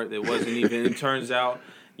Walmart that wasn't even. It turns out,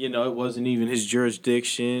 you know, it wasn't even his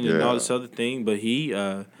jurisdiction and all this other thing. But he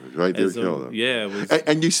right there killed him. Yeah,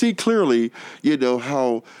 and you see clearly, you know,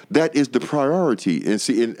 how that is the priority. And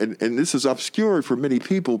see, and this is obscure for many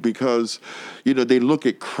people because, you know, they look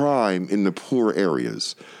at crime in the poor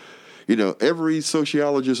areas. You know, every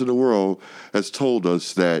sociologist in the world has told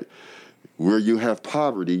us that where you have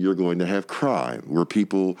poverty, you're going to have crime. Where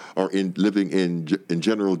people are living in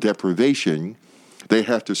general deprivation, they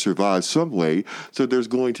have to survive some way, so there's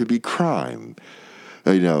going to be crime.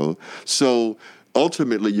 You know, so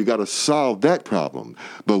ultimately you got to solve that problem.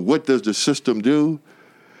 But what does the system do?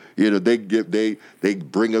 You know, they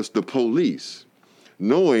bring us the police,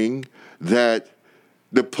 knowing that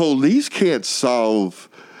the police can't solve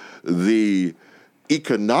the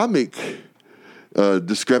economic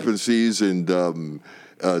discrepancies and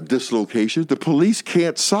dislocations. The police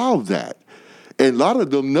can't solve that. And a lot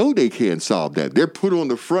of them know they can't solve that. They're put on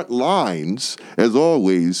the front lines, as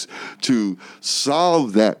always, to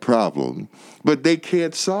solve that problem. But they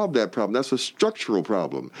can't solve that problem. That's a structural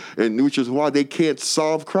problem, and which is why they can't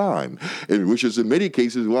solve crime, and which is in many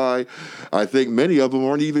cases why I think many of them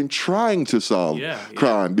aren't even trying to solve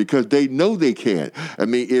crime because they know they can't. I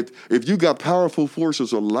mean, if you got powerful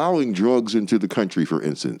forces allowing drugs into the country, for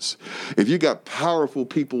instance, if you got powerful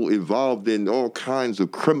people involved in all kinds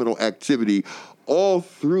of criminal activity all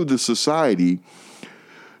through the society,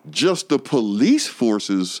 just the police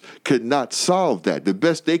forces could not solve that. The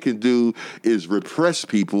best they can do is repress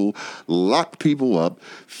people, lock people up,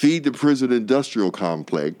 feed the prison industrial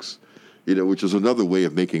complex, which is another way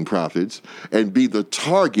of making profits, and be the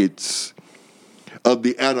targets of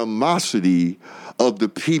the animosity of the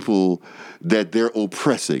people that they're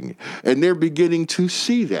oppressing. And they're beginning to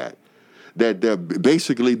see that they're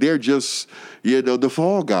just, the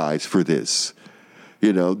fall guys for this.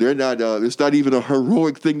 They're not. It's not even a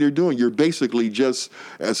heroic thing they're doing. You're basically just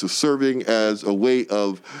serving as a way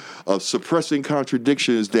of suppressing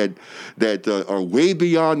contradictions that are way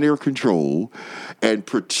beyond their control, and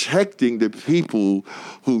protecting the people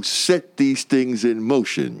who set these things in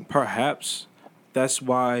motion. Perhaps that's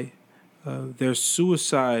why their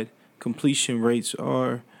suicide completion rates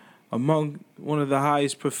are among one of the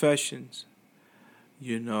highest professions.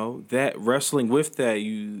 That wrestling with that,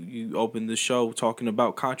 you opened the show talking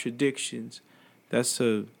about contradictions. That's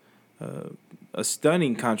a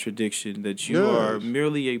stunning contradiction that you are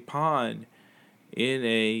merely a pawn in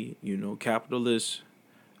a, capitalist,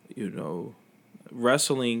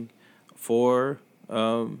 wrestling for,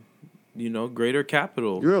 greater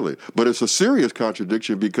capital. Really. But it's a serious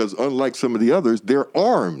contradiction because unlike some of the others, they're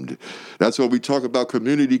armed. That's why we talk about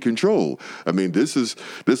community control. I mean, this is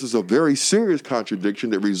a very serious contradiction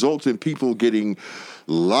that results in people getting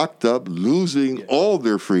locked up, losing all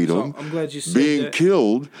their freedom, so I'm glad you said being that.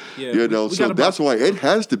 killed. So that's why it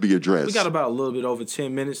has to be addressed. We got about a little bit over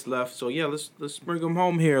 10 minutes left. So let's bring them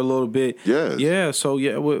home here a little bit. Yes. Yeah. So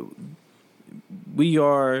we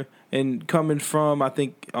are. And coming from, I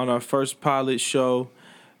think, on our first pilot show,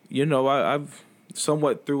 I've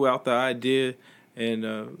somewhat threw out the idea and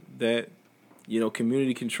that,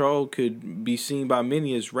 community control could be seen by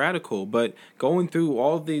many as radical. But going through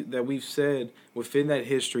all that we've said within that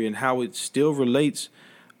history and how it still relates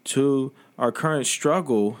to our current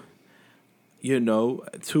struggle,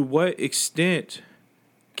 to what extent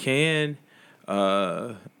can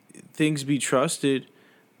things be trusted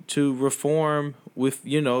to reform with,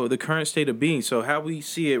 the current state of being. So how we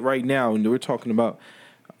see it right now, and we're talking about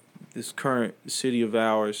this current city of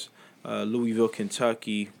ours, Louisville,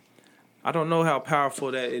 Kentucky. I don't know how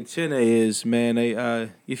powerful that antenna is, man.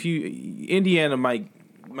 Indiana might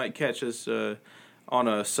catch us on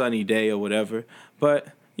a sunny day or whatever, but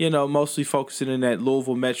mostly focusing in that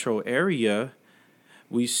Louisville metro area,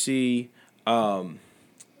 we see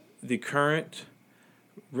the current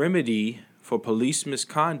remedy for police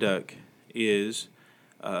misconduct is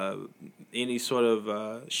any sort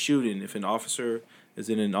of shooting. If an officer is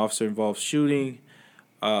in an officer-involved shooting,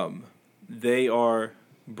 they are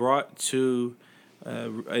brought to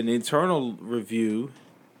an internal review,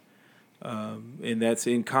 and that's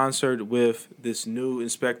in concert with this new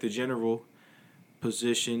Inspector General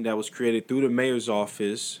position that was created through the mayor's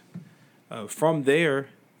office. From there,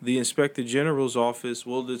 the Inspector General's office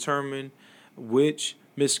will determine which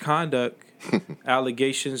misconduct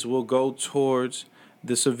allegations will go towards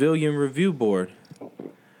the Civilian Review Board.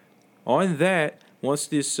 On that, once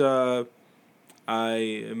this, my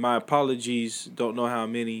apologies, don't know how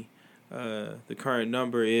many the current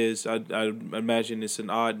number is. I imagine it's an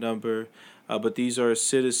odd number, but these are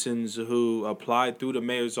citizens who applied through the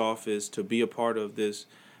mayor's office to be a part of this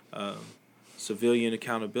Civilian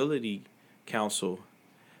Accountability Council.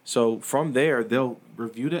 So from there, they'll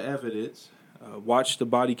review the evidence, watch the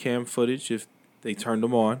body cam footage if they turned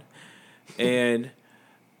them on, and,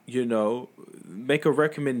 make a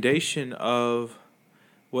recommendation of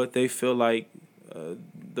what they feel like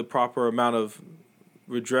the proper amount of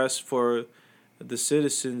redress for the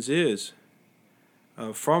citizens is.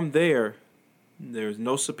 From there, there's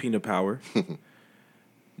no subpoena power,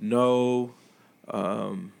 no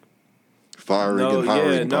firing and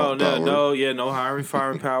hiring power. No hiring,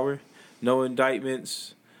 firing power. No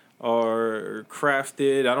indictments are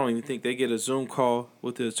crafted. I don't even think they get a Zoom call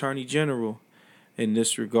with the Attorney General in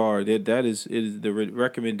this regard. That is the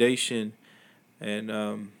recommendation, and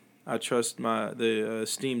I trust the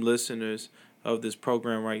esteemed listeners of this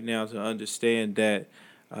program right now to understand that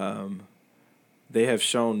they have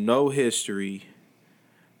shown no history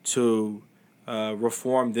to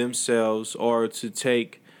reform themselves or to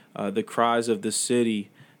take the cries of the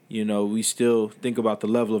city. We still think about the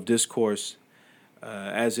level of discourse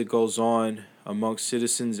as it goes on amongst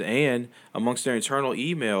citizens and amongst their internal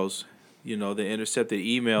emails, the intercepted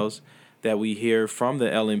emails that we hear from the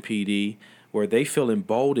LMPD, where they feel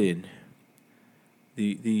emboldened.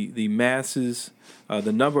 The masses,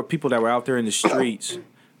 the number of people that were out there in the streets,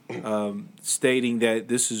 stating that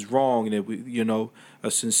this is wrong and that we, a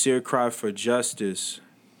sincere cry for justice.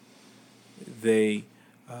 It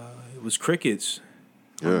was crickets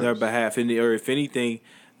on their behalf, or if anything,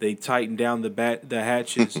 they tightened down the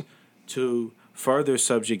hatches to further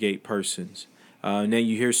subjugate persons. And then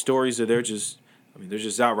you hear stories that they're just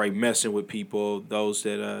outright messing with people. Those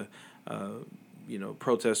that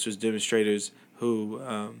protesters, demonstrators who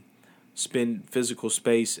spend physical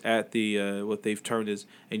space at the what they've termed as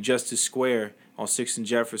Injustice Square on 6th and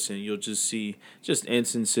Jefferson. You'll just see just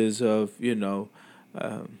instances of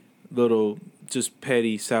little just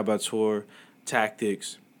petty saboteur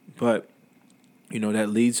tactics, but that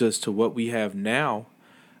leads us to what we have now,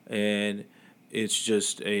 and it's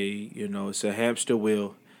just it's a hamster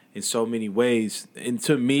wheel in so many ways. And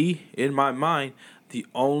to me, in my mind, the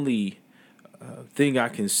only thing I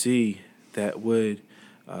can see that would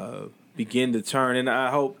begin to turn, and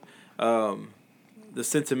I hope the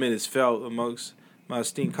sentiment is felt amongst my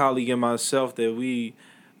esteemed colleague and myself, that we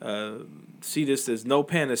see this as no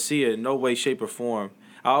panacea in no way, shape, or form.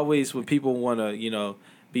 I always, when people want to,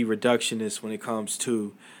 be reductionist when it comes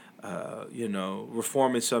to,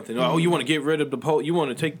 reforming something. Oh, you want to get rid of you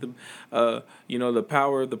want to take the, the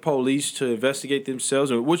power of the police to investigate themselves.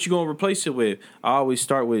 Or what you going to replace it with? I always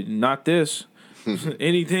start with not this,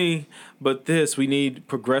 anything but this. We need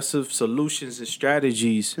progressive solutions and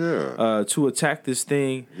strategies to attack this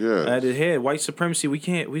thing at its head. White supremacy. We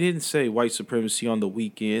didn't say white supremacy on the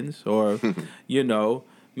weekends, or,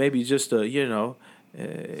 maybe just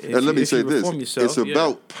and let me say this: it's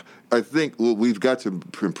about. I think what we've got to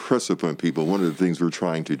impress upon people. One of the things we're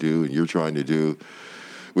trying to do, and you're trying to do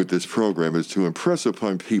with this program, is to impress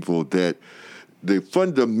upon people that the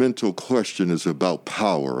fundamental question is about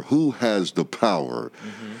power. Who has the power?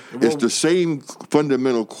 Mm-hmm. It's the same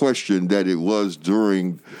fundamental question that it was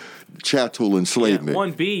during chattel enslavement.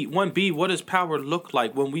 1B. What does power look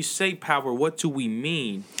like? When we say power, what do we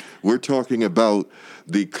mean? We're talking about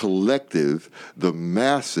the collective, the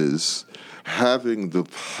masses, having the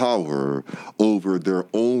power over their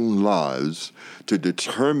own lives to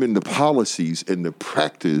determine the policies and the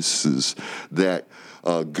practices that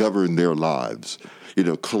govern their lives.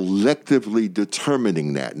 Collectively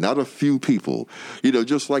determining that, not a few people.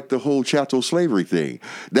 Just like the whole chattel slavery thing.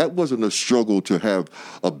 That wasn't a struggle to have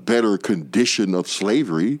a better condition of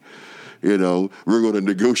slavery. We're going to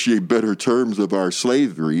negotiate better terms of our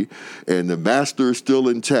slavery, and the master is still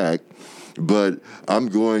intact, but I'm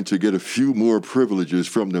going to get a few more privileges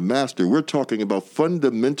from the master. We're talking about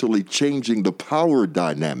fundamentally changing the power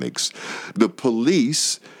dynamics. The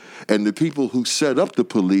police and the people who set up the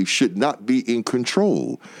police should not be in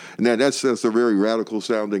control. Now, that's a very radical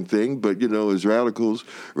sounding thing, but, as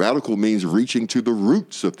radical means reaching to the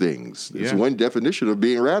roots of things. It's one definition of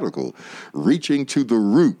being radical, reaching to the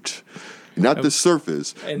root, not the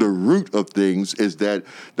surface. The root of things is that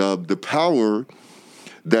the power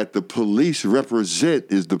that the police represent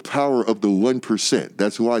is the power of the 1%.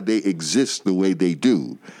 That's why they exist the way they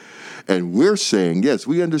do. And we're saying, yes,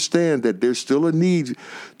 we understand that there's still a need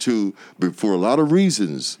for a lot of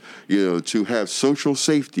reasons, to have social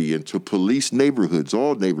safety and to police neighborhoods,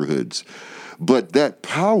 all neighborhoods. But that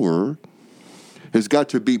power has got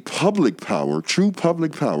to be public power, true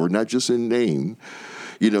public power, not just in name,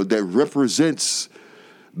 that represents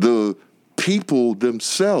the people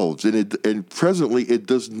themselves, and presently it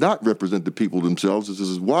does not represent the people themselves. This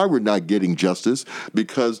is why we're not getting justice,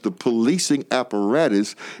 because the policing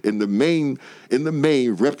apparatus in the main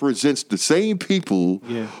represents the same people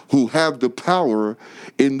who have the power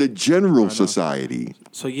in the general society.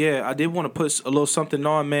 So I did want to put a little something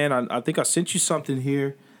on, man. I think I sent you something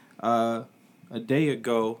here a day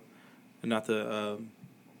ago, not to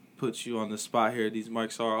put you on the spot here. These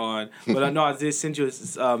mics are on. But I know I did send you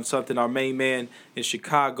something. Our main man in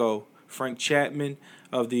Chicago, Frank Chapman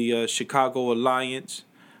of the Chicago Alliance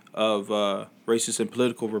of Racist and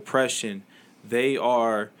Political Repression. They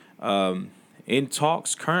are in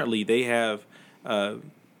talks currently. They have a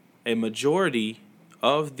majority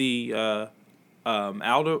of the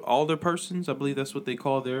alderpersons. I believe that's what they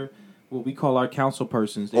call what we call our council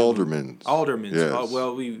persons. Aldermen. Yes.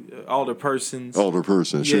 Alderpersons.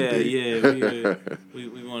 Alderpersons should be. Yeah.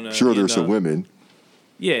 We want to. Sure, there's some women.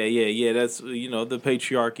 Yeah. That's the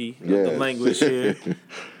patriarchy of the language here,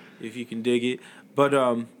 if you can dig it. But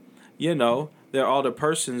their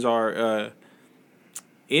alderpersons are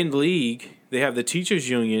in league they have the teachers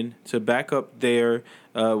union to back up their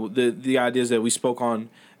the ideas that we spoke on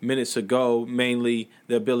minutes ago, mainly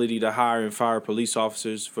the ability to hire and fire police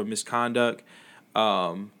officers for misconduct,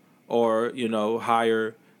 or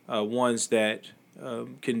hire ones that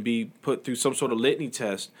can be put through some sort of litany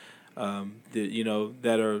test,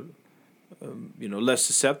 that are less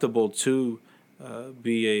susceptible to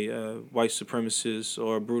be a white supremacist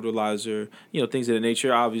or a brutalizer, things of that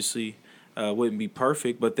nature. Obviously, wouldn't be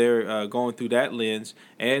perfect, but they're going through that lens,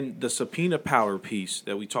 and the subpoena power piece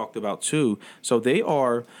that we talked about too. So they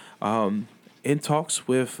are in talks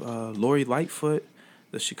with Lori Lightfoot,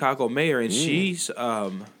 the Chicago mayor, and she's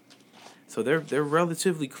so they're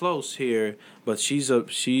relatively close here, but she's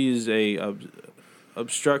a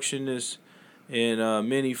obstructionist in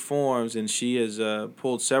many forms, and she has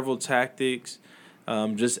pulled several tactics,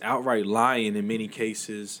 just outright lying in many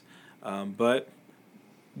cases, but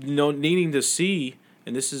needing to see,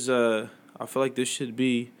 and this is I feel like this should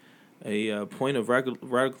be a point of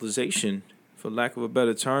radicalization, for lack of a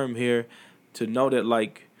better term here, to know that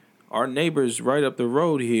like our neighbors right up the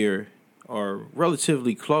road here are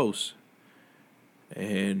relatively close,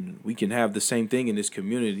 and we can have the same thing in this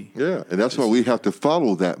community. Yeah, and that's why we have to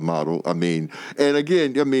follow that model. I mean, and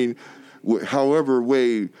again, however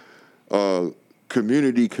way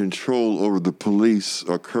community control over the police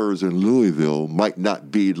occurs in Louisville might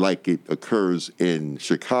not be like it occurs in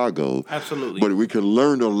Chicago. Absolutely. But we can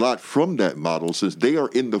learn a lot from that model, since they are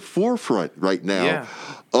in the forefront right now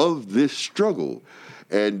of this struggle.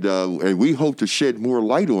 And we hope to shed more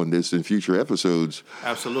light on this in future episodes.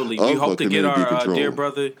 Absolutely. We hope to get our dear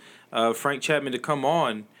brother Frank Chapman to come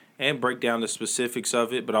on and break down the specifics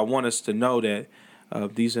of it. But I want us to know that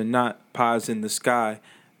these are not pies in the sky.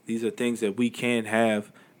 These are things that we can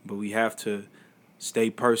have, but we have to stay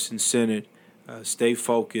person-centered, stay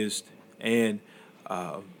focused, and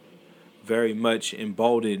very much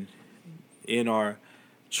emboldened in our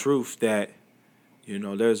truth that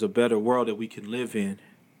there's a better world that we can live in.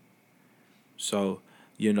 So,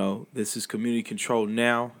 this is Community Control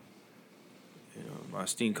Now. My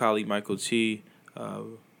esteemed colleague Michael T.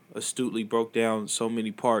 Astutely broke down so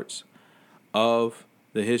many parts of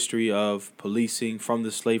the history of policing, from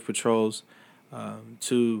the slave patrols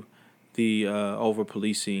to the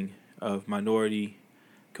over-policing of minority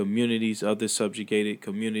communities, other subjugated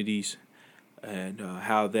communities, and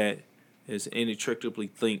how that is inextricably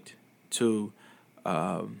linked to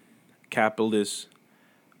capitalist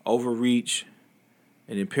overreach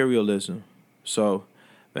and imperialism. So,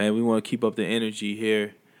 man, we want to keep up the energy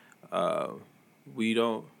here. We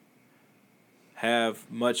don't have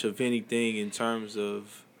much of anything in terms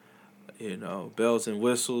of, bells and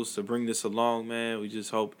whistles to bring this along, man. We just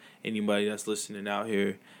hope anybody that's listening out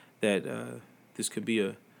here that this could be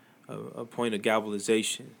a point of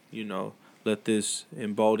galvanization. Let this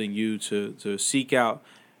embolden you to seek out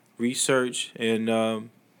research and,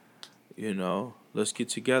 let's get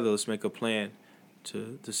together. Let's make a plan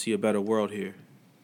to see a better world here.